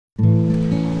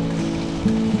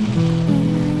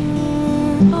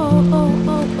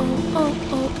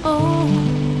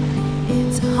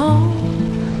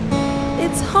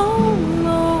home,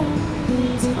 oh,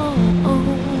 it's home.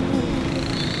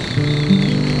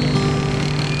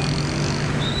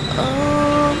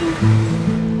 Oh,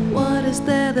 what is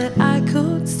there that I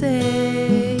could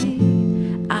say?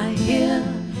 I hear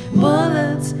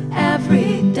bullets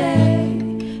every day,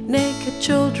 naked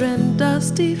children,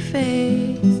 dusty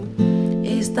face.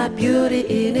 Is that beauty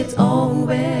in its own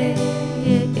way?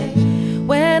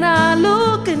 When I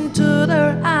look into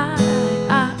their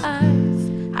eyes,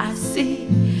 I see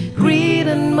greed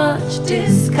and much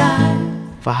disguise.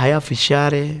 فحياة في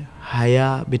الشارع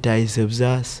حياة بتاع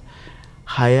استفزاز،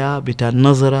 حياة بتاع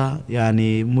نظرة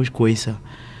يعني مش كويسة،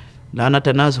 لأن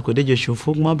الناس كده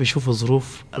يشوفوك ما بيشوفوا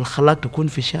ظروف الخلاك تكون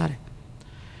في الشارع.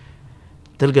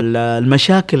 تلقى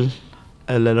المشاكل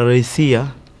الرئيسية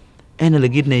احنا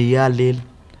لقينا اياه الليل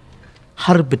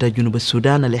حرب بتاع جنوب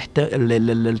السودان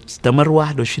اللي استمر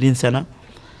 21 سنة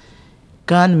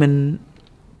كان من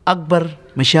أكبر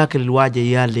مشاكل الواجهة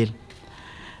اياه الليل.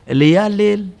 اللي اياه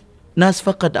الليل ناس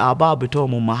فقد أعضاء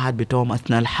بتوعهم وأمهات بتوعهم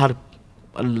أثناء الحرب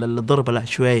الضرب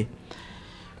العشوائي،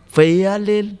 فاياه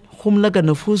الليل هم لقى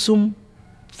نفوسهم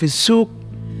في السوق.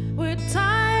 We're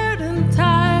tired and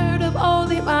tired of all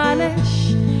the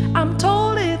manish. I'm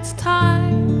told it's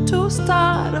time to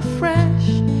start afresh.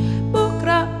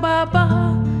 Bukra baba,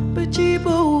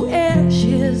 bujibu ish.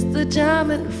 Here's the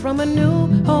jamming from a new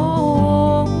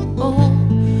home.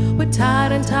 We're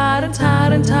tired and tired and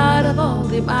tired and tired of all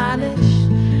the manish.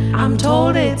 I'm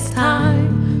told it's time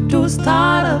to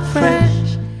start afresh.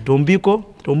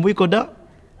 تومبيكو ده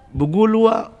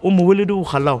بيقولوا ولده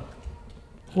وخلاه،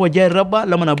 هو جاي الربا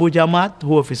لما أبوه جا مات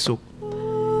هو في السوق.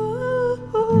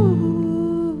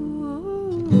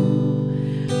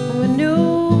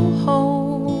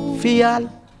 في يال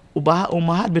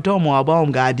وأمهات بتوعهم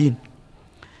وأباهم قاعدين،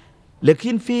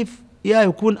 لكن في يا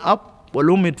يكون أب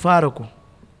والأم يتفارقوا،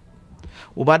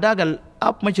 وبعدها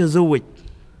الأب مش يتزوج.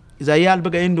 إذا يال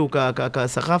بقى عنده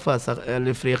كثقافة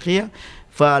الإفريقية،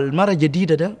 فالمرة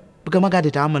الجديدة ده بقى ما قاعد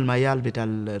يتعامل مع يال بتاع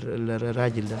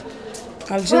الراجل ده.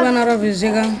 الشيء أنا رافي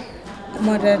زيكا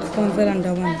ما تكون فلان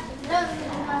دمان.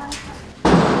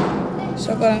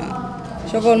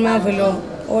 شكل ما في له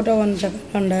أوتوان شكل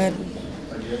فندات.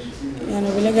 يعني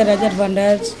بيلاقي راجع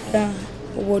فندات يا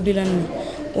وبوديلان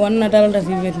وانا دالدا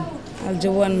في بيت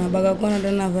الجوانا بقى كنا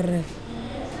دنا فرّ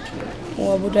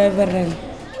وابو تاي فرّ.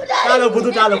 تعالوا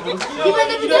بدو تعال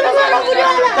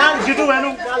جدو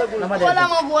وينو ولا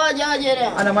ما بوا جاجري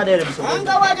أنا ما داير بسوي أنت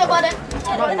واجب بره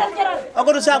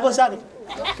أقول ساقو كلام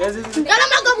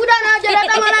ما كبودا ناجري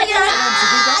تمانا يا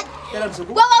كلام سوق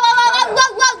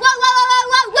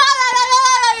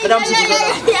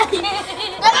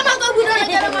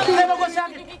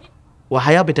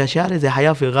وحياة بتشاري زي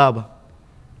حياة في غابة.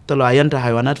 طلعوا عينت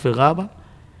حيوانات في الغابة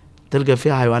تلقى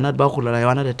فيها حيوانات باكل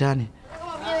الحيوانات التانية.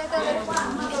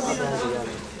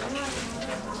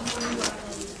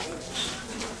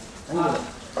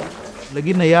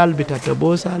 لقينا يال بتاع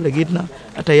تبوسة، لقينا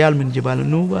أتا يال من جبال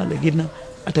النوبة، لقينا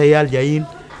أتا يال جايين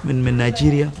من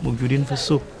نيجيريا موجودين في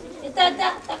السوق.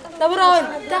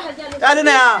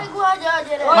 تعالنا يا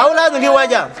ما هو لازم نجيب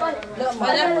وجه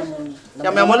يا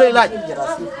معمول علاج.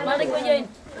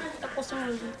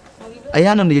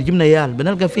 أحيانا يجيبنا يال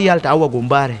بنلقى في يال تعوقوا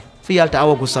مبارح، في يال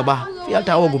تعوقوا الصباح، في يال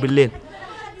تعوقوا بالليل.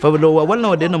 فلو أولنا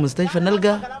ودينا مستشفى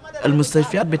نلقى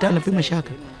المستشفيات بتاعنا في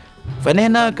مشاكل،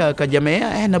 فنحن كجمعية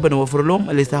احنا بنوفر لهم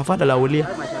الإسعافات الأولية.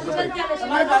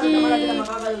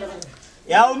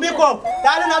 يا أميكو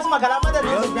تعالوا نسمع كلامنا ده.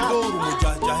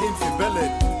 مجاهدين في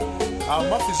بلد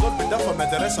ما في زول بدافع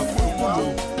مدرسة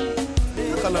كله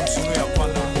كلام سنو يا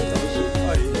بانا.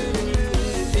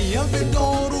 يا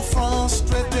بدورو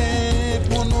frustrated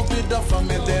منو بدافع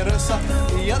مدرسة،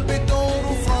 يا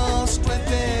بدورو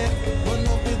frustrated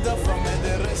منو بدافع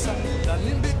مدرسة،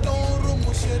 تاني بدورو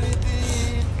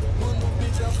مشردين منو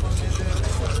بدافع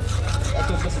مدرسة.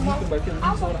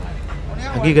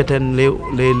 حقيقة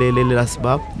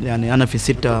للأسباب يعني أنا في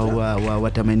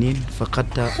 86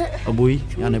 فقدت أبوي،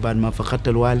 يعني بعد ما فقدت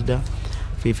الوالدة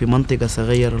في منطقة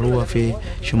صغيرة اللي هو في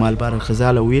شمال بحر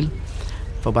الخزالة ويل.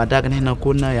 فبعد ذاك نحن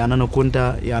كنا يعني أنا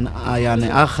كنت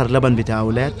يعني آخر لبن بتاع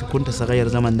أولاد، كنت صغير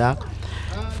زمن ذاك.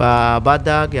 فبعد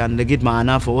ذاك يعني لقيت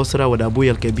معنا في أسرة وده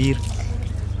أبوي الكبير،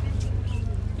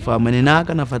 فمن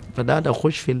هناك أنا بدأت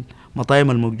أخش في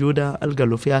المطاعم الموجودة ألقى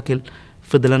له في أكل،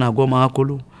 فضل أنا أقوم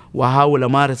أكله وأحاول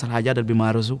أمارس الحاجات اللي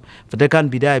بيمارسوا. فده كان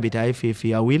بداية بتاعي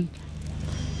في أويل.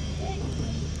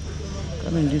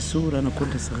 كان عندي صورة أنا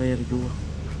كنت صغير جوا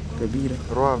كبيرة.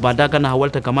 بعد ذاك أنا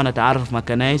حاولت كمان أتعرف مع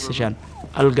كنايس عشان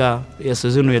ألقى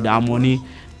يستأذنوا يدعموني،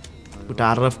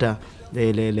 وتعرفت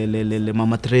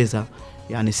لماما تريزا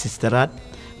يعني السيسترات.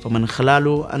 فمن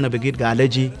خلاله أنا بقيت قاعد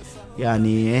أجي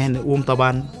يعني احنا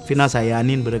طبعا في ناس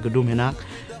عيانين برقدوهم هناك،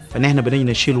 فنحن بنجي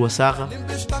نشيل وثاقة.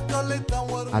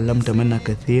 علمت منها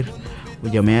كثير،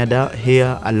 وجمعية ده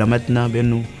هي علمتنا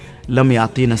بأنه لم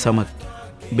يعطينا سمك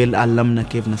بل علمنا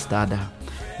كيف نصطادها،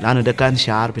 لأنه ده كان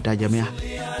شعار بتاع جميع.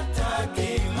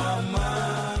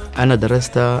 أنا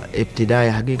درست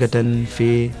ابتدائي حقيقة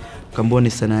في كمبوني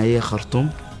الصناعية خرطوم.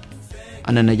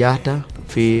 أنا نجحت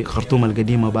في خرطوم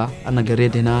القديمة بقى، أنا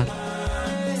قريت هناك.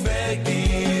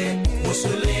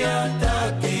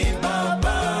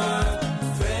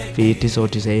 في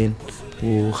 99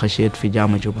 وخشيت في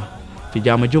جامعة جوبا. في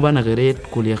جامعة جوبا أنا قريت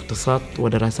كلية اقتصاد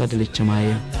ودراسات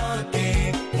الاجتماعية.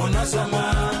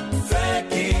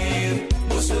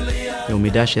 يوم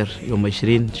 11 يوم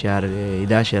 20 شهر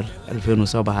 11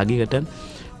 2007 حقيقة،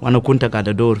 وأنا كنت قاعد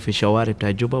أدور في الشوارع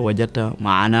بتاع جوبا، وجدت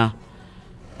معاناة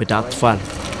بتاع أطفال.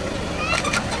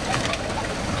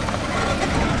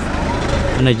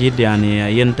 أنا جيت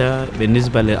يعني أنت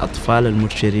بالنسبة للأطفال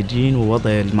المتشردين ووضع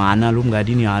المعاناة اللي هم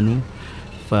قاعدين يعانوا،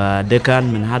 فده كان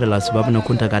من هذا الأسباب أنا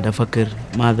كنت قاعد أفكر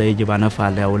ماذا يجب أن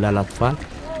أفعل لهؤلاء الأطفال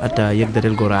حتى يقدر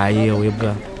يلقوا رعاية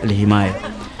ويبقى الحماية.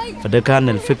 فده كان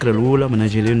الفكرة الأولى من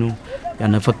أجل إنه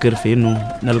يعني أفكر في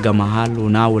إنه نلقى محل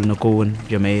ونحاول نكون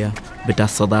جمعية بتاع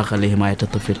الصداقة لحماية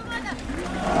الطفل.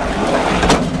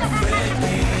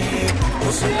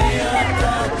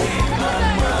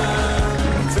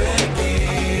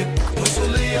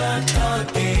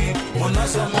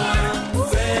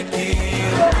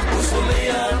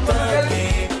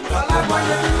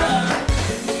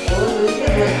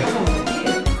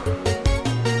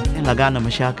 لقانا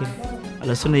مشاكل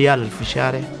على سنة يال في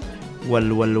الشارع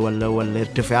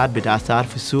والارتفاعات بتاع الأسعار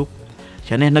في السوق،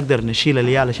 عشان نقدر نشيل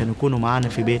العيال عشان يكونوا معانا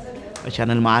في بيت،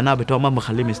 عشان المعاناة بتوعهم ما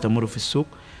بخليهم يستمروا في السوق.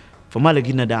 فما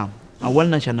لقينا دعم.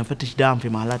 أولنا عشان نفتش دعم في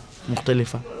محلات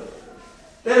مختلفة.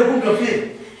 ده يكون كفيل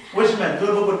وش من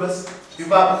دول بقول بس في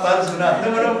باب فارس هناك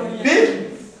نمرة بيت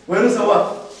وينو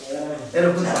سواق. ده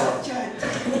يكون سواق.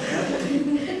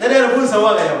 ده يكون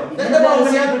سواق يا ده ما هو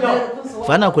بنياد ده.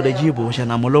 فأنا كنت أجيبه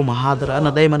عشان أعمل له محاضرة. أنا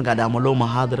دايما قاعد أعمل له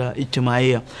محاضرة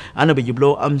اجتماعية. أنا بجيب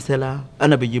له أمثلة،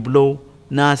 أنا بجيب له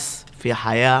ناس في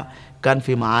حياة كان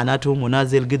في معاناتهم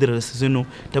ونازل قدر يسسنوا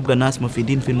تبقى ناس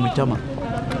مفيدين في المجتمع.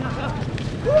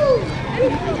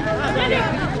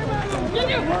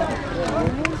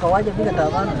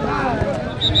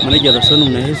 من أجل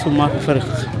رسولهم نحسهم ما في فرق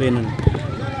بيننا،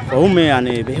 فهم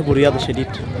يعني بيحبوا الرياضة شديد،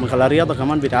 من خلال الرياضة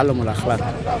كمان بيتعلموا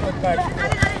الأخلاق.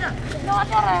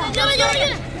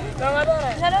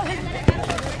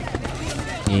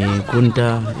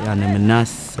 كنت يعني من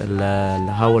الناس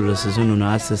اللي حاولوا يسسنوا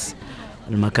نأسس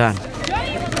المكان.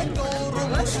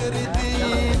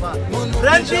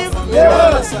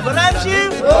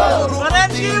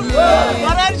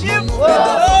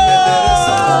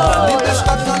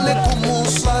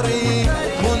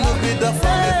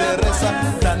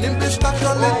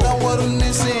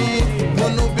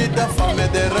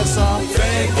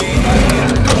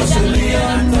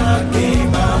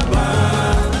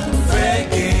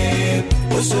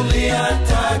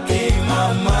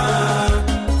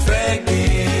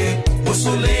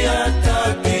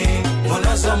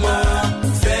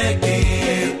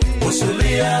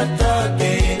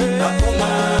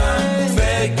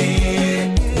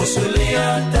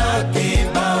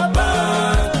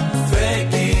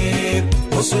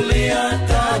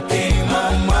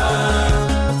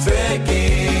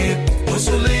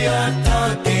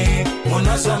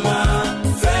 Sama